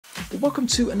Welcome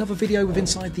to another video with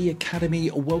Inside the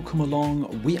Academy. Welcome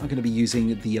along. We are going to be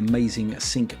using the amazing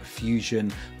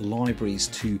Syncfusion libraries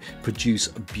to produce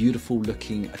beautiful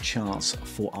looking charts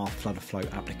for our FlutterFlow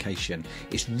application.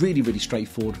 It's really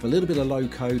straightforward with a little bit of low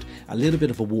code, a little bit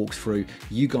of a walkthrough.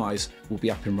 You guys will be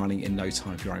up and running in no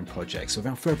time for your own project. So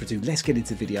without further ado, let's get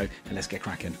into the video and let's get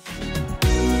cracking.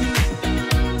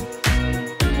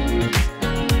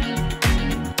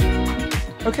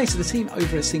 Okay, so the team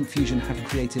over at Syncfusion have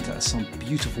created some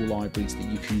beautiful libraries that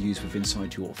you can use with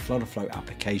inside your FlutterFlow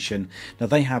application. Now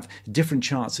they have different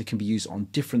charts that can be used on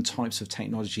different types of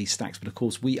technology stacks, but of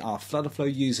course we are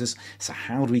FlutterFlow users, so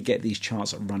how do we get these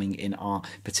charts running in our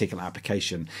particular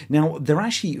application? Now they're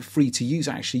actually free to use.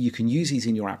 Actually, you can use these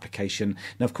in your application.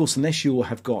 Now of course, unless you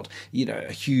have got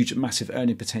a huge massive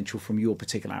earning potential from your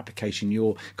particular application,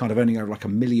 you're kind of earning over like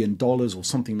 $1 million or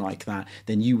something like that,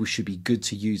 then you should be good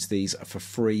to use these for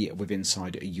free with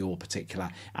inside your particular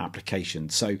application.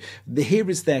 So here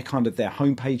is their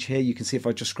homepage here. You can see if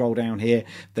I just scroll down here,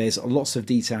 there's lots of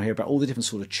detail here about all the different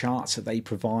sort of charts that they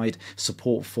provide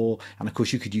support for, and of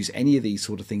course you could use any of these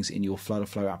sort of things in your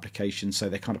FlutterFlow application. So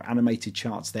they're kind of animated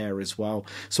charts there as well.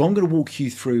 So I'm going to walk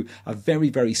you through a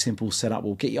very simple setup.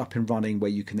 We'll get you up and running where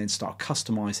you can then start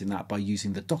customizing that by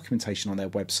using the documentation on their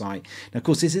website. Now of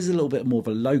course this is a little bit more of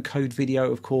a low code video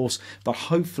of course, but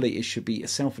hopefully it should be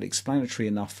self-explanatory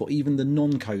enough for even the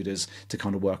non-coders to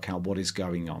kind of work out what is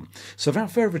going on. So without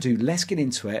further ado, let's get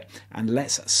into it and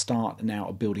let's start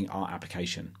now building our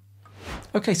application.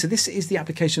 Okay, so this is the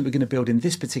application that we're going to build in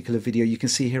this particular video. You can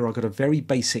see here I've got a very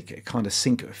basic kind of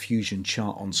Syncfusion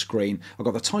chart on screen. I've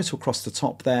got the title across the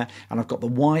top there, and I've got the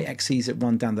y-axes that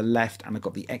run down the left, and I've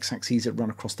got the x-axes that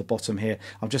run across the bottom here.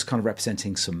 I'm just kind of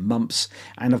representing some months,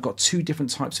 and I've got two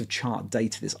different types of chart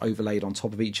data that's overlaid on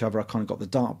top of each other. I've kind of got the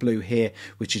dark blue here,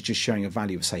 which is just showing a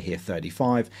value of, say here,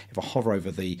 35. If I hover over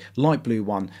the light blue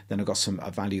one, then I've got a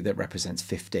value that represents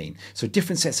 15. So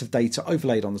different sets of data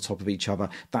overlaid on the top of each other.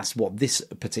 That's what this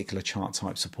particular chart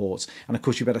type supports. And of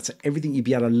course you'll be able to, everything you'll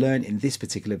be able to learn in this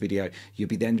particular video, you'll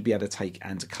be then be able to take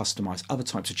and customize other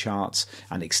types of charts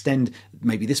and extend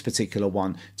maybe this particular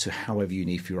one to however you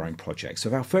need for your own project. So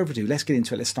without further ado, let's get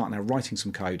into it. Let's start now writing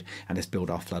some code and let's build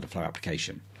our FlutterFlow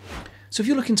application. So if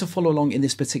you're looking to follow along in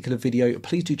this particular video,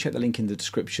 please do check the link in the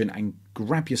description and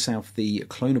grab yourself the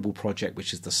clonable project,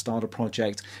 which is the starter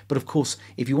project. But of course,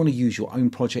 if you want to use your own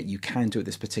project, you can do at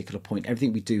this particular point.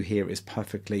 Everything we do here is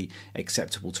perfectly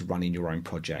acceptable to run in your own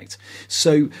project.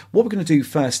 So what we're going to do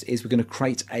first is we're going to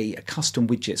create a custom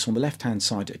widget. So on the left-hand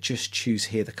side, just choose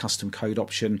here the custom code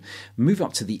option, move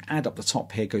up to the add up the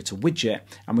top here, go to widget,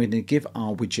 and we're going to give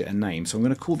our widget a name. So I'm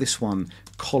going to call this one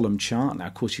column chart. Now,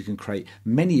 of course, you can create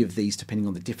many of these depending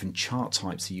on the different chart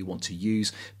types that you want to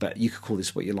use, but you could call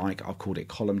this what you like. I've called it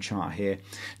column chart here.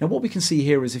 Now what we can see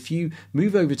here is if you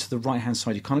move over to the right hand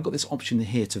side, you kind of got this option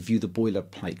here to view the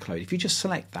boilerplate code. If you just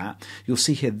select that, you'll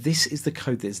see here this is the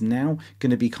code that's now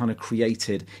going to be kind of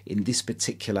created in this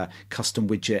particular custom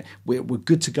widget. We're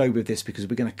good to go with this because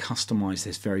we're going to customize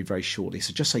this very shortly.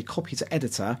 So just say copy to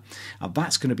editor,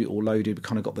 that's going to be all loaded. We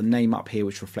kind of got the name up here,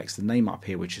 which reflects the name up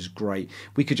here, which is great.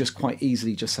 We could just quite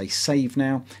easily just say save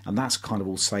now, and that's kind of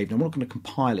all saved. And we're not going to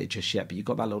compile it just yet, but you've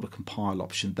got that little compile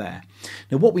option there.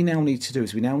 Now what we now need to do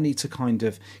is we now need to kind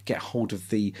of get hold of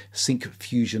the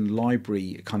Syncfusion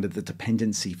library, kind of the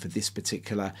dependency for this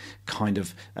particular kind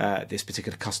of this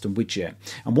particular custom widget.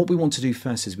 And what we want to do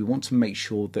first is we want to make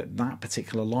sure that that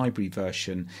particular library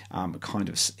version kind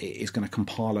of is going to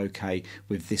compile okay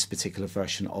with this particular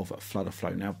version of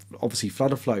FlutterFlow. Now obviously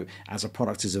FlutterFlow as a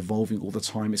product is evolving all the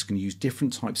time. It's going to use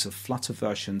different types of Flutter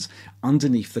versions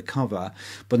underneath the cover,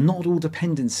 but not all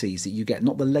dependencies that you get,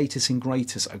 not the latest and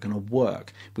greatest, are going to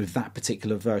work with that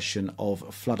particular version of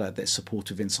Flutter that's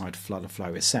supported inside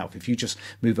FlutterFlow itself. If you just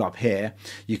move up here,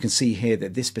 you can see here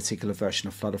that this particular version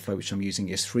of FlutterFlow which I'm using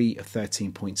is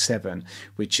 3.13.7,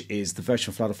 which is the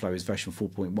version of FlutterFlow is version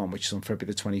 4.1, which is on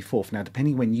February the 24th. Now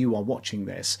depending when you are watching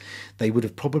this, they would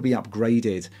have probably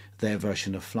upgraded their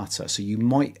version of Flutter, so you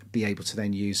might be able to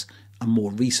then use a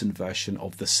more recent version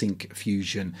of the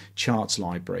Syncfusion charts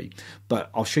library,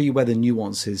 but I'll show you where the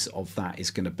nuances of that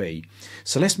is going to be.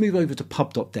 So let's move over to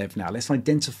pub.dev now. Let's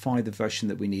identify the version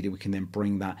that we need, and we can then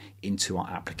bring that into our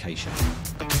application.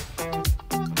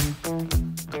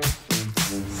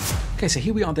 Okay, so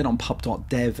here we are then on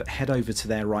pub.dev. Head over to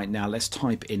there right now. Let's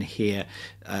type in here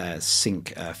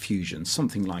Syncfusion,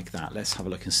 something like that. Let's have a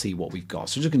look and see what we've got.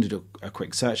 So I'm just going to do a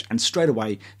quick search, and straight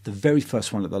away the very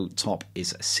first one at the top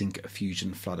is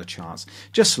Syncfusion Flutter Charts.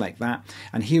 Just select that,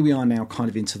 and here we are now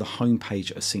kind of into the home page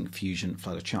of Syncfusion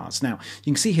Flutter Charts. Now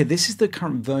you can see here this is the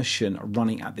current version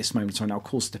running at this moment in time. Now of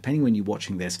course, depending when you're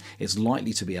watching this, it's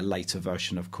likely to be a later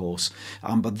version, of course,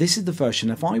 but this is the version.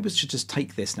 If I was to just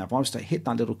take this now, if I was to hit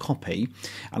that little copy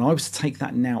and I was to take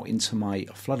that now into my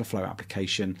FlutterFlow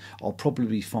application, I'll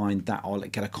probably find that I'll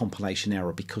get a compilation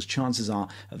error, because chances are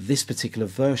this particular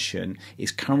version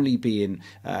is currently being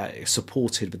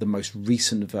supported with the most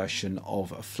recent version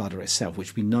of Flutter itself,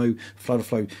 which we know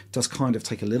FlutterFlow does kind of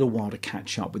take a little while to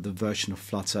catch up with the version of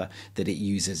Flutter that it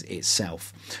uses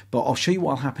itself. But I'll show you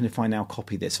what will happen if I now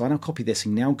copy this. So I now copy this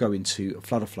and now go into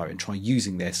FlutterFlow and try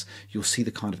using this. You'll see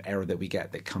the kind of error that we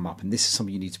get that come up, and this is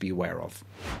something you need to be aware of.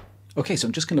 Okay, so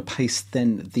I'm just going to paste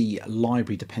then the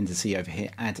library dependency over here,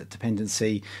 add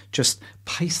dependency, just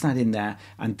paste that in there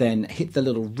and then hit the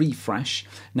little refresh.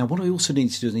 Now what I also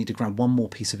need to do is I need to grab one more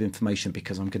piece of information,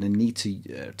 because I'm going to need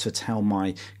to tell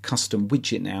my custom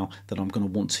widget now that I'm going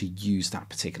to want to use that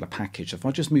particular package. If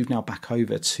I just move now back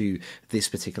over to this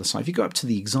particular site, if you go up to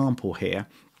the example here,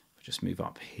 just move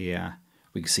up here.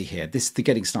 We can see here, this is the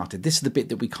getting started. This is the bit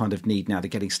that we kind of need now, the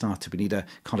getting started. We need to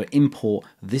kind of import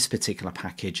this particular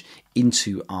package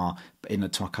into our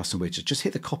custom widget. Just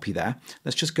hit the copy there.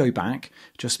 Let's just go back,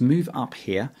 just move up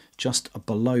here, just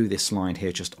below this line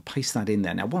here, just paste that in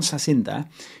there. Now, once that's in there,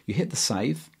 you hit the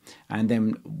save, and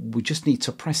then we just need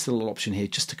to press the little option here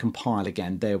just to compile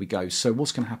again. There we go. So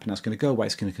what's going to happen now, it's going to go away,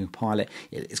 it's going to compile it.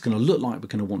 It's going to look like we're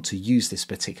going to want to use this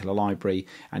particular library,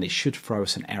 and it should throw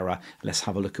us an error. Let's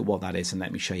have a look at what that is, and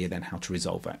let me show you then how to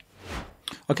resolve it.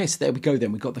 Okay, so there we go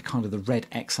then. We've got the kind of the red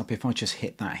X up. If I just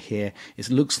hit that here, it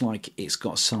looks like it's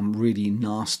got some really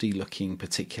nasty looking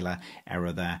particular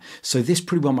error there. So this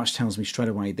pretty well much tells me straight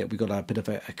away that we've got a bit of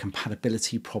a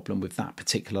compatibility problem with that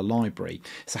particular library.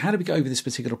 So how do we get over this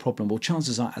particular problem? Well,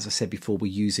 chances are, as I said before, we're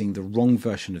using the wrong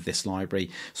version of this library.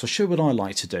 So I'll show you what I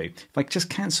like to do. If I just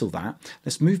cancel that,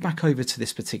 let's move back over to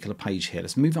this particular page here.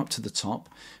 Let's move up to the top.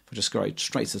 If I just go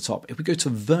straight to the top, if we go to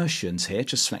versions here,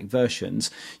 just select versions,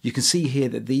 you can see here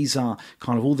that these are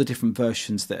kind of all the different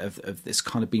versions that have this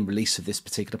kind of been released of this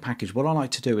particular package. What I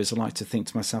like to do is I like to think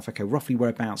to myself, okay, roughly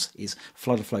whereabouts is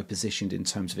FlutterFlow positioned in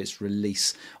terms of its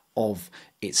release of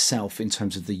itself, in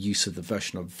terms of the use of the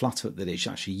version of Flutter that it's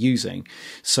actually using.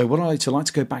 So what I like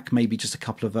to go back maybe just a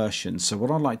couple of versions. So what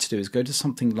I like to do is go to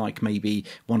something like maybe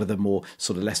one of the more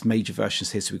sort of less major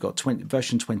versions here. So we've got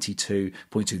version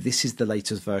 22.2. This is the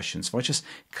latest version. So I just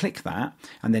click that,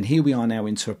 and then here we are now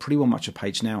into a pretty well much a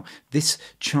page. Now this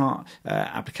chart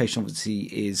application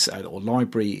obviously is, or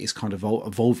library is kind of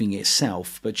evolving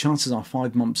itself, but chances are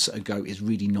 5 months ago is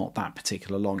really not that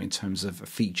particular long in terms of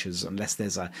features, unless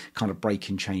there's a kind of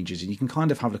breaking changes, and you can kind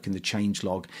of have a look in the change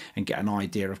log and get an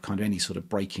idea of kind of any sort of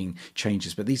breaking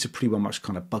changes, but these are pretty well much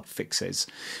kind of bug fixes.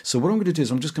 So what I'm going to do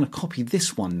is I'm just going to copy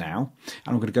this one now,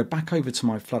 and I'm going to go back over to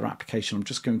my Flutter application. I'm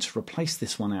just going to replace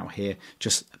this one out here,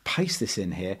 just paste this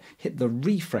in here, hit the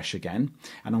refresh again,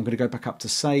 and I'm going to go back up to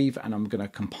save, and I'm going to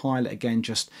compile it again.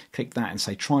 Just click that and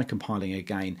say try compiling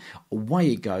again.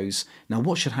 Away it goes. Now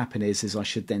what should happen is I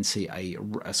should then see a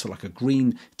sort of like a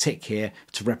green tick here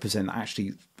to represent that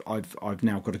actually I've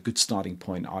now got a good starting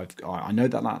point. I know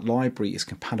that that library is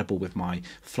compatible with my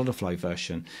FlutterFlow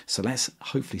version. So let's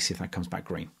hopefully see if that comes back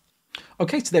green.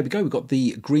 Okay, so there we go. We've got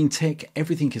the green tick.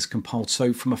 Everything is compiled.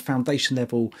 So from a foundation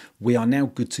level, we are now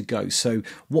good to go. So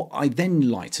what I then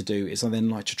like to do is I then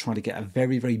like to try to get a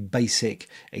very, very basic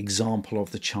example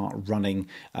of the chart running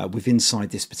with inside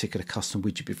this particular custom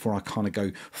widget before I kind of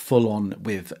go full on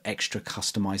with extra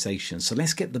customization. So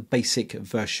let's get the basic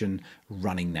version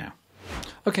running now.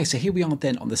 Okay, so here we are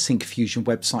then on the Syncfusion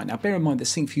website. Now bear in mind that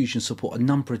Syncfusion support a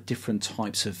number of different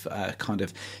types of kind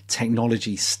of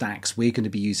technology stacks. We're going to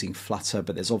be using Flutter,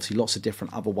 but there's obviously lots of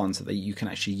different other ones that you can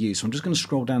actually use. So I'm just going to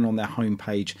scroll down on their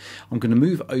homepage. I'm going to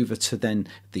move over to then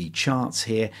the charts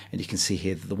here, and you can see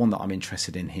here that the one that I'm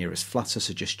interested in here is Flutter,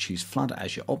 so just choose Flutter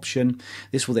as your option.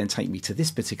 This will then take me to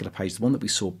this particular page, the one that we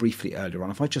saw briefly earlier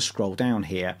on. If I just scroll down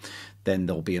here, then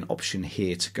there'll be an option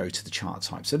here to go to the chart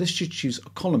type. So let's just choose a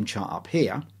column chart up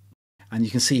here. And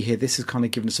you can see here, this is kind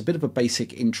of giving us a bit of a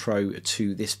basic intro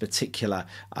to this particular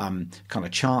kind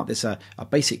of chart. There's a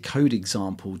basic code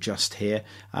example just here.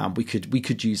 We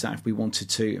could use that if we wanted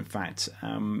to. In fact,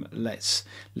 let's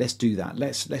do that.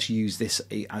 Let's use this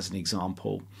as an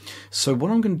example. So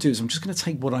what I'm going to do is I'm just going to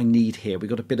take what I need here. We've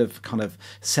got a bit of kind of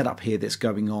setup here that's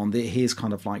going on. Here's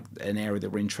kind of like an area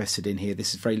that we're interested in here.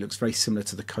 This is looks very similar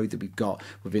to the code that we've got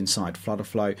with inside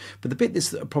FlutterFlow. But the bit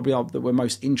that we're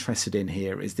most interested in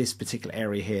here is this particular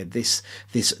area here, this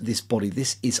body.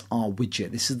 This is our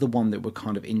widget. This is the one that we're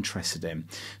kind of interested in.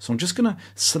 So I'm just going to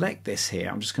select this here.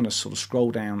 I'm just going to sort of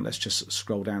scroll down. Let's just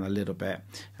scroll down a little bit,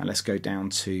 and let's go down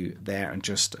to there and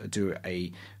just do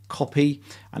a copy,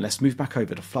 and let's move back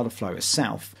over to FlutterFlow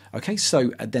itself. Okay,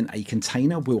 so then a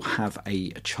container will have a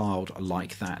child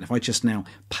like that. And if I just now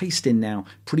paste in now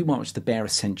pretty much the bare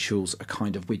essentials, a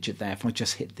kind of widget there. If I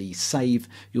just hit the save,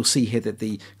 you'll see here that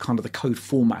the kind of the code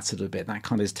formats a little bit. That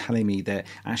kind of is telling me that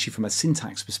actually from a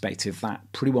syntax perspective, that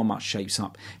pretty well much shapes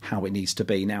up how it needs to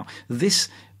be. Now, this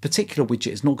particular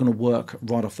widget is not going to work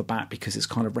right off the bat because it's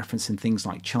kind of referencing things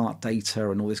like chart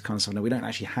data and all this kind of stuff. Now, we don't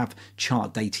actually have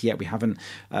chart data yet. We haven't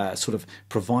sort of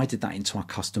provided that into our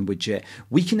custom widget.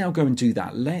 We can now go and do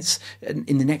that. Let's,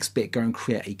 in the next bit, go and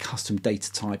create a custom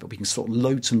data type. We can sort of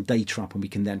load some data up, and we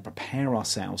can then prepare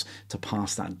ourselves to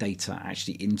pass that data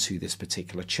actually into this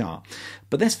particular chart.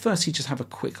 But let's firstly just have a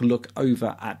quick look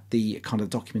over at the kind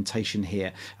of documentation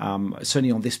here,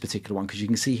 certainly on this particular one, because you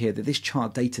can see here that this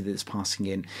chart data that it's passing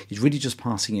in is really just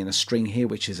passing in a string here,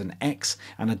 which is an X,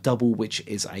 and a double, which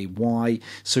is a Y.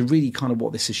 So really kind of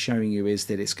what this is showing you is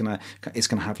that it's gonna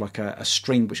have like a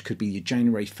string, which could be your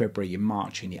January, February, your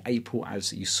March, and your April,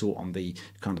 as you saw on the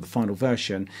kind of the final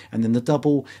version. And then the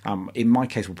double, in my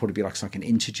case, will probably be like an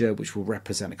integer, which will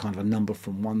represent a kind of a number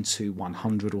from 1 to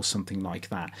 100 or something like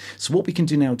that. So what we can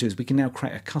do now is we can now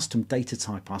create a custom data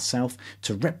type ourselves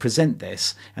to represent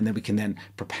this, and then we can then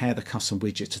prepare the custom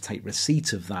widget to take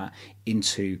receipt of that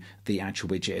into the actual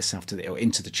widget itself, or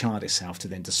into the chart itself, to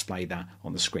then display that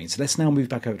on the screen. So let's now move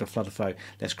back over to FlutterFlow.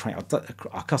 Let's create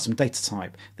our custom data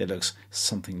type that looks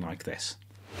something like this.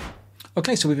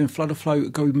 Okay, so within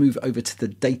FlutterFlow, go move over to the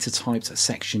data types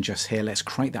section just here. Let's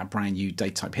create that brand new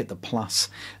data type, hit the plus.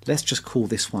 Let's just call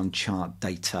this one chart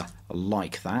data,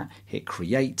 like that. Hit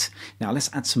create. Now let's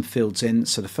add some fields in.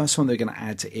 So the first one they're going to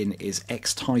add in is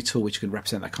X title, which can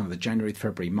represent that kind of the January,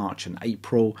 February, March, and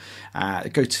April.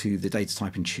 Go to the data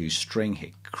type and choose string,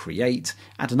 hit create,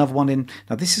 add another one in.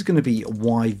 Now this is going to be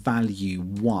Y value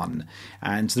 1,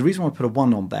 and the reason why I put a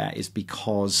 1 on there is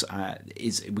because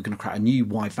we're going to create a new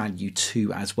Y value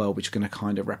 2 as well, which is going to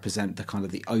kind of represent the kind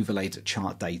of the overlaid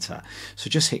chart data. So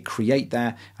just hit create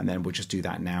there, and then we'll just do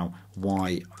that now,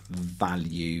 Y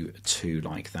value 2,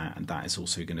 like that, and that is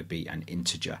also going to be an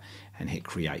integer, and hit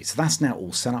create. So that's now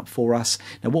all set up for us.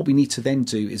 Now what we need to then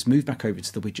do is move back over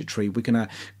to the widget tree. We're going to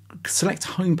select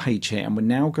home page here, and we're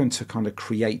now going to kind of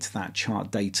create that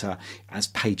chart data as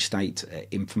page state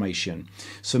information.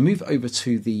 So move over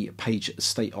to the page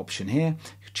state option here,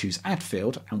 choose add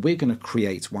field, and we're going to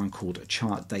create one called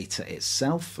chart data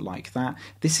itself, like that.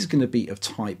 This is going to be of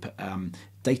type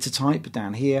data type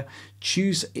down here.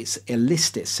 Choose it's a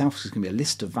list itself, so it's going to be a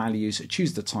list of values.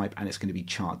 Choose the type, and it's going to be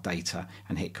chart data,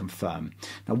 and hit confirm.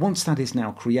 Now once that is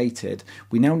now created,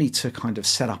 we now need to kind of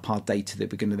set up our data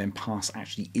that we're going to then pass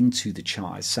actually into the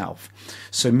chart itself.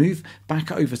 So move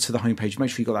back over to the home page, make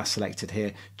sure you got that selected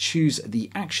here, choose the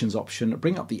actions option,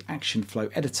 bring up the action flow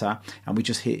editor, and we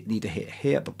just need to hit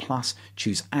here the plus,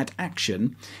 choose add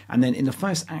action, and then in the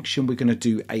first action we're going to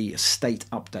do a state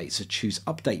update. So choose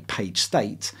update page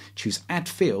state, choose add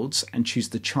fields, and choose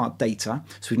the chart data.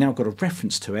 So we've now got a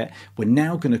reference to it. We're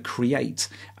now going to create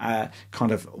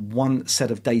kind of one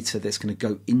set of data that's going to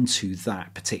go into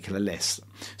that particular list.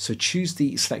 So choose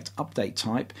the select update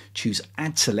type, choose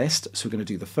add to list. So we're going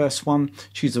to do the first one,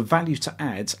 choose a value to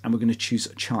add, and we're going to choose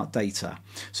chart data.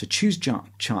 So choose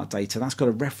chart data. That's got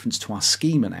a reference to our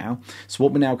schema now. So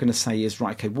what we're now going to say is,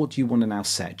 right, okay, what do you want to now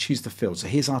set? Choose the field. So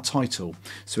here's our title.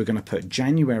 So we're going to put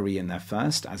January in there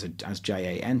first as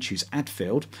JAN, choose add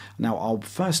field. Now our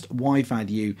first Y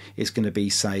value is going to be,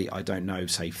 say, I don't know,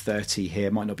 say 30 here,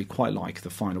 might not be quite like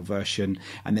the final version,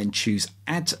 and then choose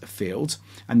add field,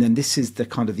 and then this is the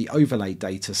kind of the overlay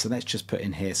data, so let's just put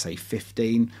in here, say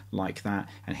 15, like that,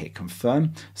 and hit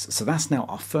confirm. So that's now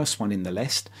our first one in the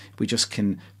list. We just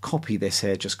can copy this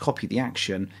here, just copy the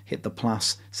action, hit the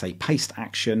plus, say paste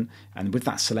action, and with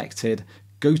that selected,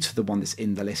 go to the one that's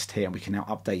in the list here, and we can now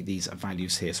update these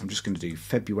values here. So I'm just going to do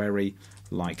February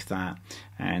like that,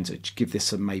 and give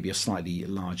this maybe a slightly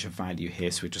larger value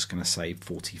here. So we're just going to say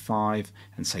 45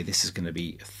 and say this is going to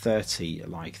be 30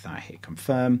 like that. Hit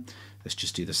confirm. Let's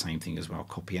just do the same thing as well.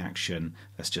 Copy action.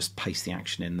 Let's just paste the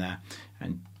action in there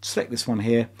and select this one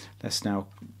here. Let's now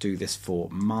do this for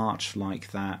March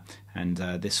like that. And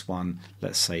this one,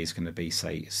 let's say, is going to be,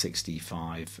 say,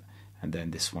 65. And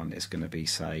then this one is going to be,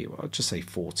 say, well, I'll just say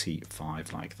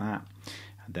 45 like that.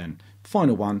 And then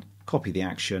final one, copy the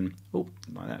action. Oh,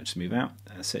 like that, just move out.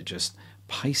 That's it. Just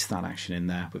paste that action in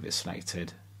there with it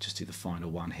selected. Just do the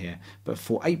final one here. But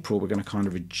for April, we're going to kind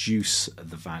of reduce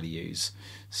the values.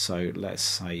 So let's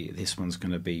say this one's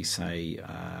going to be, say,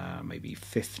 maybe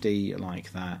 50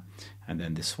 like that. And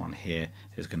then this one here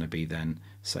is going to be then,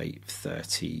 say,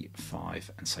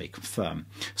 35 and say confirm.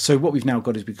 So what we've now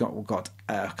got is we've got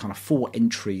kind of 4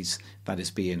 entries that is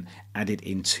being added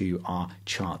into our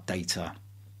chart data.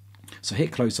 So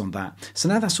hit close on that. So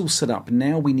now that's all set up.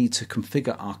 Now we need to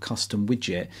configure our custom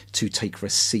widget to take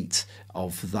receipt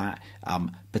of that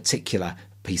particular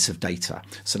piece of data.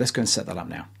 So let's go and set that up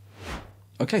now.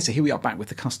 Okay, so here we are back with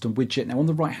the custom widget. Now on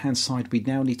the right hand side, we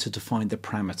now need to define the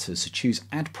parameters. So choose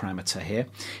add parameter here.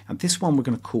 And this one we're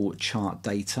going to call chart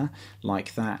data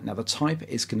like that. Now the type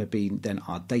is going to be then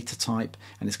our data type,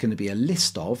 and it's going to be a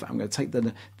list of, I'm going to take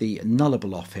the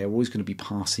nullable off here. We're always going to be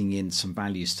passing in some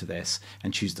values to this,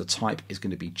 and choose the type is going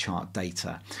to be chart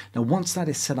data. Now once that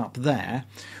is set up there,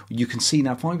 you can see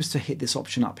now if I was to hit this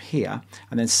option up here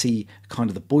and then see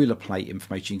kind of the boilerplate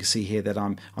information, you can see here that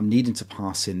I'm needing to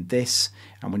pass in this,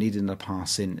 and we're needing to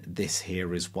pass in this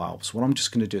here as well. So what I'm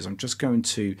just going to do is I'm just going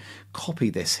to copy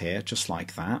this here just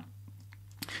like that.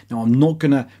 Now I'm not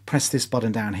going to press this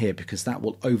button down here because that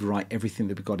will overwrite everything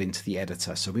that we've got into the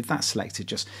editor. So with that selected,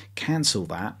 just cancel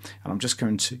that, and I'm just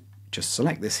going to just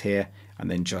select this here and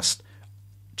then just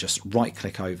right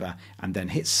click over and then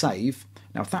hit save.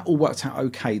 Now if that all worked out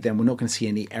okay, then we're not going to see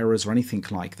any errors or anything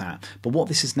like that. But what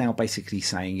this is now basically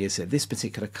saying is that this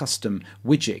particular custom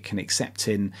widget can accept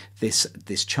in this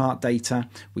chart data.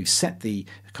 We've set the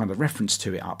kind of reference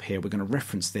to it up here. We're going to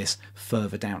reference this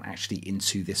further down actually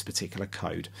into this particular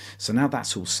code. So now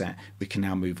that's all set, we can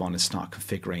now move on and start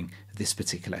configuring this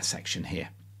particular section here.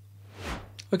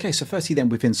 Okay, so firstly then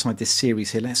with inside this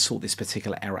series here, let's sort this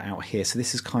particular error out here. So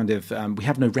this is kind of, we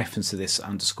have no reference to this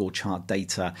underscore chart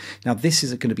data. Now this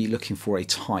is going to be looking for a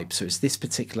type. So it's this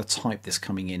particular type that's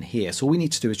coming in here. So all we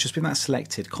need to do is just with that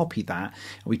selected, copy that.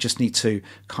 And we just need to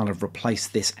kind of replace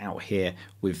this out here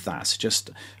with that. So just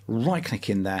right click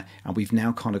in there, and we've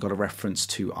now kind of got a reference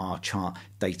to our chart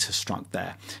data struct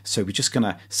there. So we're just going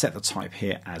to set the type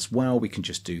here as well. We can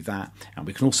just do that, and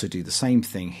we can also do the same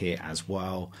thing here as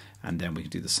well, and then we can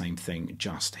do the same thing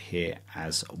just here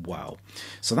as well.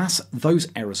 So that's those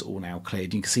errors all now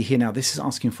cleared. You can see here now this is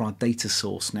asking for our data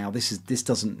source. Now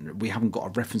we haven't got a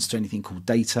reference to anything called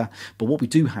data, but what we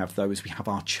do have though is we have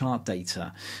our chart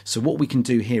data. So what we can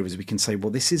do here is we can say,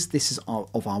 well, this is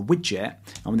of our widget,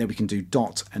 and then we can do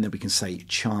dot, and then we can say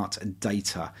chart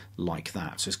data like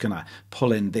that. So it's going to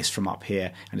pull in this from up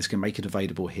here, and it's going to make it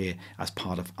available here as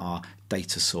part of our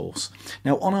data source.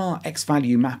 Now on our X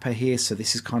value mapper here, so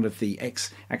this is kind of the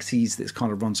X axes that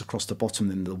kind of runs across the bottom,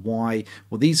 and the Y,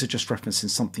 well, these are just referencing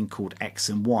something called X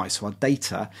and Y. So our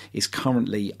data is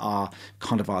currently our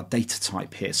data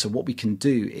type here. So what we can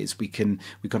do is we've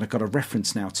got a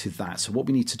reference now to that. So what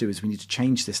we need to do is we need to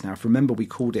change this now. If you remember, we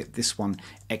called it this one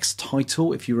X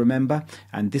title, if you remember,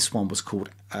 and this one was called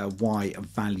Y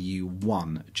value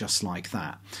 1, just like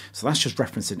that. So that's just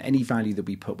referencing any value that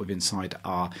we put with inside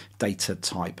our data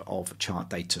type of chart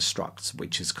data structs,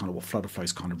 which is kind of what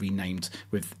FlutterFlow's kind of renamed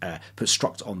with put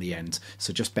struct on the end.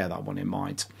 So just bear that one in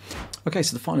mind. Okay,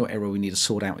 so the final error we need to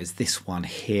sort out is this one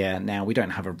here. Now we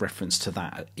don't have a reference to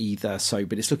that either,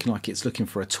 but it's looking like it's looking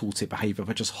for a tooltip behavior. If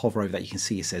I just hover over that, you can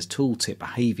see it says tooltip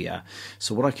behavior.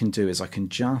 So what I can do is I can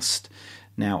just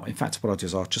now, in fact, what I'll do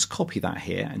is I'll just copy that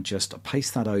here and just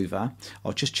paste that over.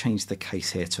 I'll just change the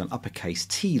case here to an uppercase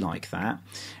T like that.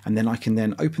 And then I can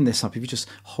then open this up. If you just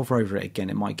hover over it again,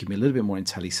 it might give me a little bit more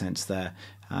IntelliSense there.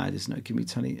 There's no give me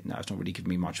no, it's not really giving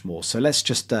me much more. So let's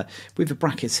just with the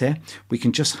brackets here, we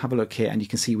can just have a look here, and you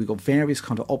can see we've got various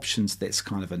kind of options that's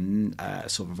kind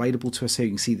of sort of available to us here.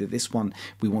 You can see that this one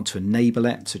we want to enable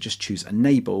it, so just choose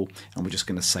enable, and we're just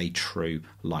going to say true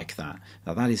like that.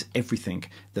 Now that is everything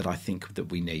that I think that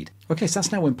we need. Okay, so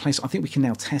that's now in place. I think we can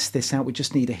now test this out. We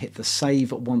just need to hit the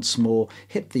save once more,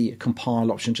 hit the compile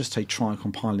option, just to try and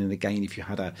compile it again if you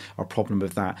had a problem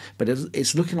with that. But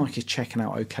it's looking like it's checking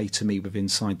out okay to me with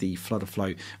inside inside the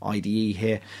FlutterFlow IDE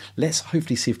here. Let's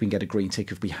hopefully see if we can get a green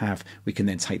tick. If we have, we can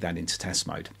then take that into test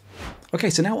mode. Okay,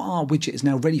 so now our widget is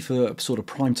now ready for sort of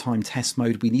prime time test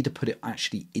mode. We need to put it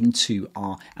actually into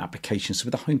our application. So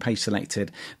with the home page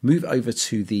selected, move over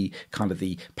to the kind of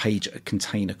the page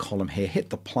container column here, hit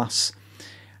the plus,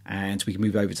 and we can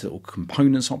move over to the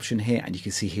components option here, and you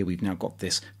can see here we've now got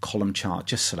this column chart.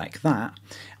 Just select that,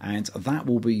 and that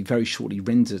will be very shortly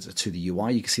rendered to the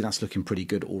UI. You can see that's looking pretty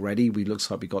good already. We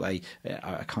looks like we've got a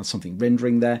kind of something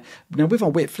rendering there. Now with our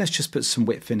width, let's just put some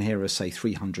width in here as say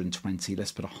 320.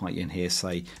 Let's put a height in here,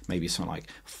 say maybe something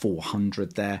like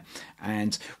 400 there.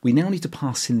 And we now need to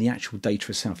pass in the actual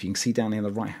data itself. You can see down here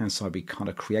on the right hand side, we kind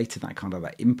of created that kind of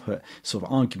that input sort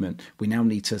of argument. We now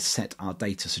need to set our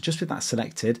data. So just with that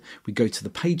selected, we go to the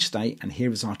page state, and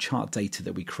here is our chart data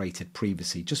that we created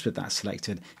previously. Just with that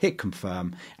selected, hit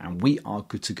confirm, and we are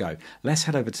good to go. Let's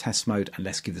head over to test mode and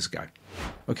let's give this a go.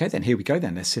 Okay, then here we go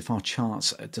then. Let's see if our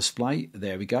charts display.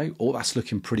 There we go. Oh, that's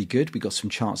looking pretty good. We've got some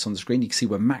charts on the screen. You can see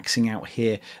we're maxing out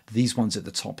here, these ones at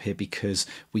the top here, because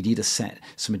we need to set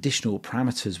some additional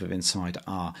parameters within inside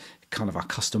our kind of our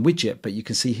custom widget, but you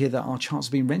can see here that our charts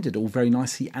have been rendered all very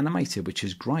nicely animated, which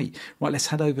is great. Right, let's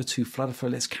head over to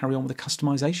FlutterFlow. Let's carry on with the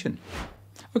customization.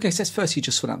 Okay, so let's firstly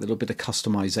just sort out a little bit of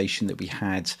customization that we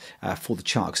had for the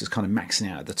chart, because it's kind of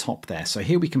maxing out at the top there. So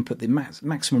here we can put the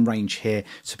maximum range here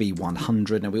to be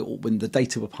 100. Now, when the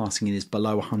data we're passing in is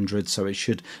below 100, so it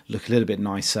should look a little bit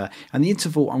nicer. And the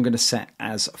interval I'm going to set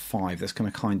as 5. That's going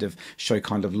to kind of show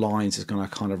kind of lines. It's going to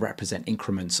kind of represent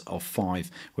increments of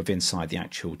 5 within inside the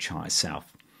actual chart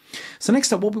itself. So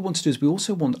next up, what we want to do is we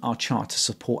also want our chart to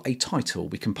support a title.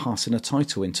 We can pass in a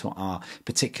title into our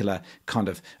particular kind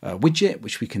of widget,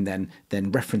 which we can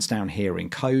then reference down here in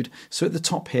code. So at the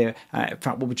top here, in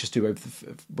fact, what we'll just do,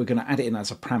 we're going to add it in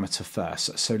as a parameter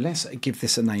first. So let's give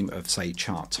this a name of, say,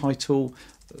 chart title,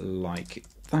 like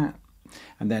that.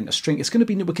 And then a string. It's going to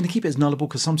be, we're going to keep it as nullable,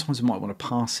 because sometimes we might want to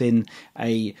pass in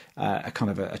a kind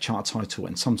of a chart title,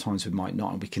 and sometimes we might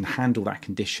not, and we can handle that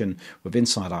condition with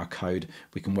inside our code.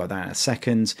 We can work that in a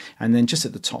second. And then just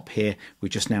at the top here, we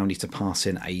just now need to pass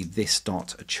in a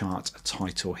this.chart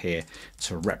title here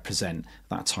to represent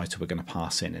that title we're going to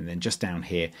pass in. And then just down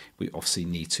here, we obviously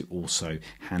need to also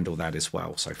handle that as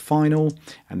well. So final,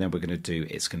 and then we're going to do,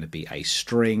 it's going to be a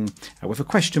string with a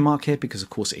question mark here, because of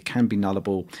course it can be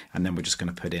nullable. And then we're just going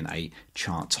to put in a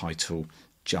chart title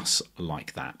just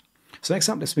like that. So next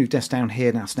up, let's move this down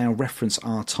here. Now, let's now reference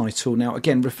our title. Now,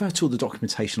 again, refer to all the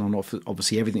documentation on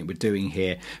obviously everything we're doing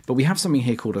here, but we have something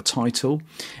here called a title,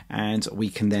 and we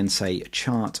can then say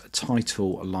chart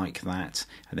title like that,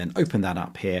 and then open that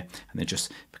up here, and then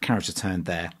just character turn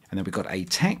there. And then we've got a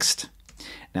text.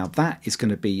 Now that is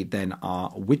going to be then our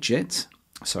widget.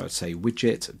 So I'd say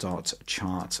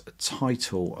widget.chart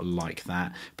title like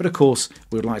that. But of course,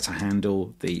 we would like to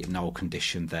handle the null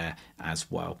condition there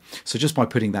as well. So just by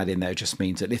putting that in there, it just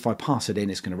means that if I pass it in,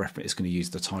 it's going to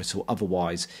use the title.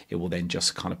 Otherwise, it will then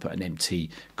just kind of put an empty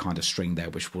kind of string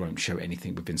there, which won't show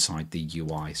anything within inside the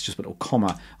UI. It's just a little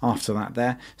comma after that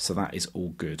there. So that is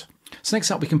all good. So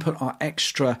next up, we can put our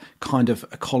extra kind of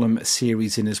a column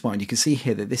series in as well. And you can see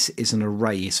here that this is an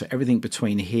array. So everything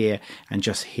between here and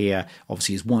just here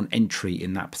obviously is one entry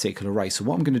in that particular array. So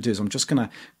what I'm going to do is I'm just going to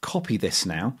copy this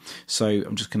now. So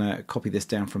I'm just going to copy this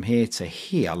down from here to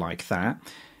here like that.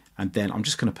 And then I'm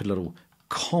just going to put a little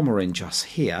comma in just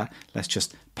here. Let's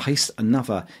just paste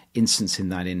another instance in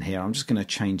that in here. I'm just going to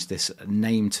change this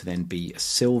name to then be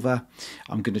silver.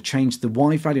 I'm going to change the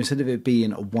Y value. Instead of it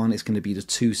being a 1, it's going to be the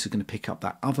 2. So it's going to pick up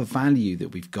that other value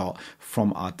that we've got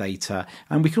from our data.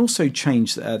 And we can also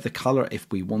change the color if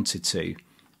we wanted to.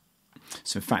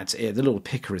 So in fact, the little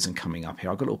picker isn't coming up here.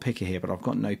 I've got a little picker here, but I've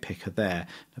got no picker there.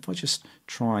 If I just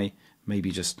try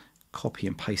maybe just copy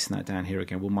and pasting that down here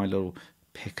again, will my little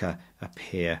picker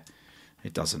appear?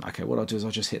 It doesn't. Okay, what I'll do is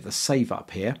I'll just hit the save up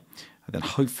here, and then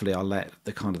hopefully I'll let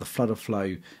the kind of the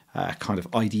FlutterFlow kind of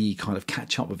IDE kind of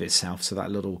catch up with itself, so that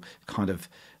little kind of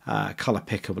color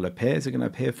picker will appear. Is it going to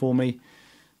appear for me?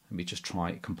 Let me just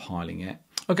try compiling it.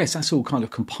 Okay, so that's all kind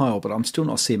of compiled, but I'm still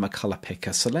not seeing my color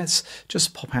picker. So let's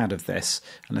just pop out of this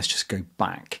and let's just go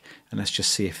back and let's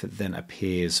just see if it then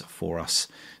appears for us.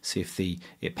 See if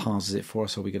it parses it for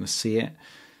us. Are we going to see it?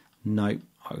 No.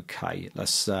 Okay,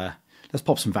 let's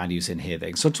pop some values in here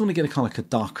then. So I just want to get a kind of like a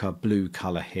darker blue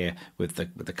color here with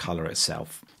the color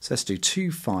itself. So let's do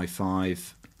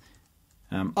 255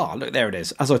 Oh, look, there it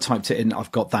is. As I typed it in,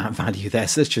 I've got that value there.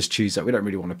 So let's just choose that. We don't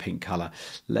really want a pink color.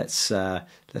 Let's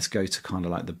go to kind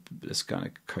of like let's go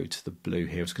to the blue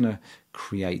here. It's going to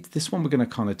create this one. We're going to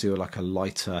kind of do like a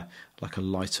lighter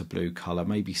blue color,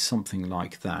 maybe something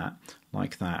like that.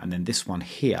 And then this one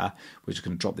here, we're just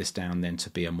going to drop this down then to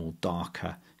be a more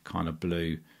darker kind of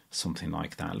blue. Something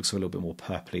like that. It looks a little bit more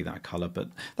purpley, that colour, but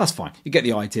that's fine. You get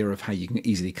the idea of how you can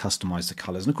easily customise the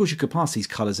colours. And of course you could pass these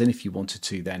colours in if you wanted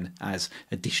to then as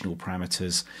additional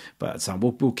parameters, but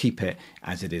we'll keep it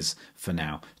as it is for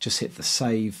now. Just hit the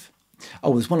save.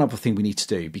 Oh, there's one other thing we need to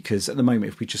do, because at the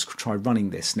moment if we just try running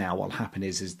this now, what'll happen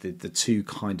is the two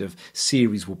kind of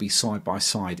series will be side by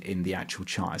side in the actual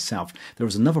chart itself. There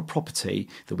is another property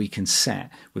that we can set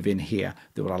within here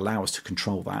that will allow us to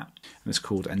control that, and it's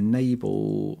called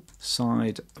enable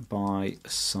side by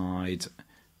side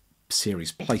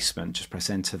series placement. Just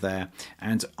press enter there,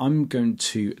 and I'm going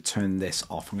to turn this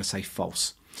off. I'm going to say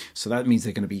false. So that means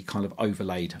they're going to be kind of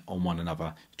overlaid on one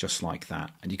another, just like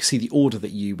that. And you can see the order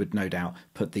that you would no doubt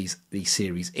put these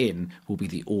series in will be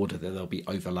the order that they'll be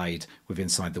overlaid with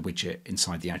inside the widget,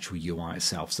 inside the actual UI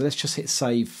itself. So let's just hit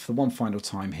save for one final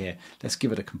time here. Let's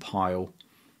give it a compile.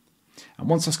 And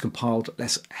once that's compiled,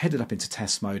 let's head it up into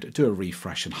test mode, do a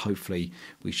refresh, and hopefully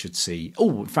we should see,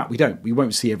 oh, in fact we don't. We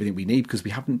won't see everything we need because we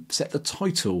haven't set the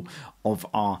title of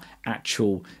our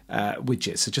actual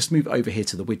widget. So just move over here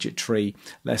to the widget tree.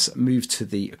 Let's move to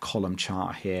the column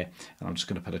chart here, and I'm just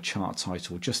going to put a chart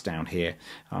title just down here.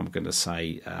 I'm going to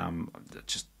say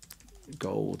just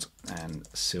gold and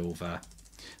silver.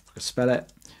 I can spell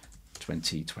it.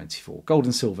 2024, gold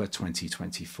and silver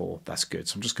 2024. That's good.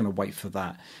 So I'm just going to wait for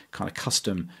that kind of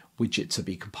custom widget to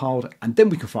be compiled, and then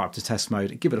we can fire up to test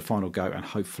mode, give it a final go, and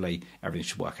hopefully everything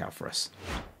should work out for us.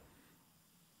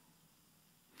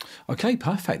 Okay,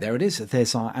 perfect. There it is.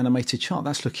 There's our animated chart.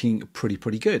 That's looking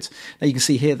pretty good. Now you can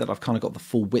see here that I've kind of got the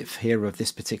full width here of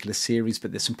this particular series,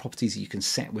 but there's some properties that you can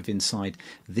set with inside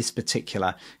this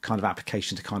particular kind of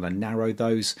application to kind of narrow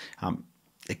those.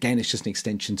 Again, it's just an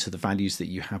extension to the values that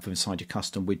you have inside your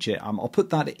custom widget. I'll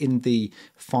put that in the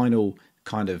final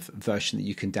kind of version that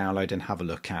you can download and have a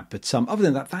look at. But other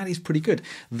than that, that is pretty good.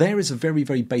 There is a very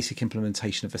basic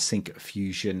implementation of a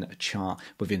Syncfusion chart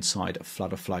with inside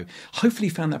FlutterFlow. Hopefully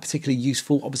you found that particularly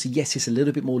useful. Obviously, yes, it's a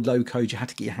little bit more low code. You had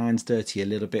to get your hands dirty a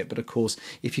little bit. But of course,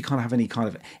 if you kind of have any kind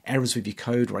of errors with your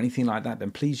code or anything like that, then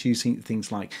please use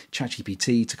things like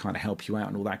ChatGPT to kind of help you out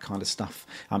and all that kind of stuff.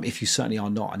 If you certainly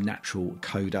are not a natural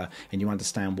coder and you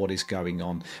understand what is going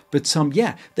on. But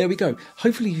yeah, there we go.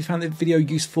 Hopefully you found the video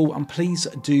useful, and please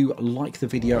do like the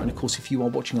video, and of course if you are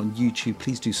watching on YouTube,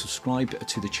 please do subscribe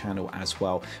to the channel as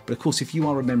well. But of course, if you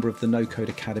are a member of the Nocode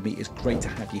Academy, it's great to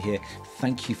have you here.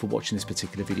 Thank you for watching this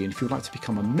particular video, and if you would like to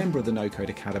become a member of the Nocode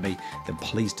Academy, then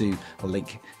please do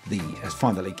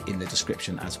find the link in the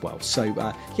description as well. So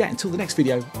yeah, until the next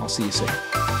video, I'll see you soon.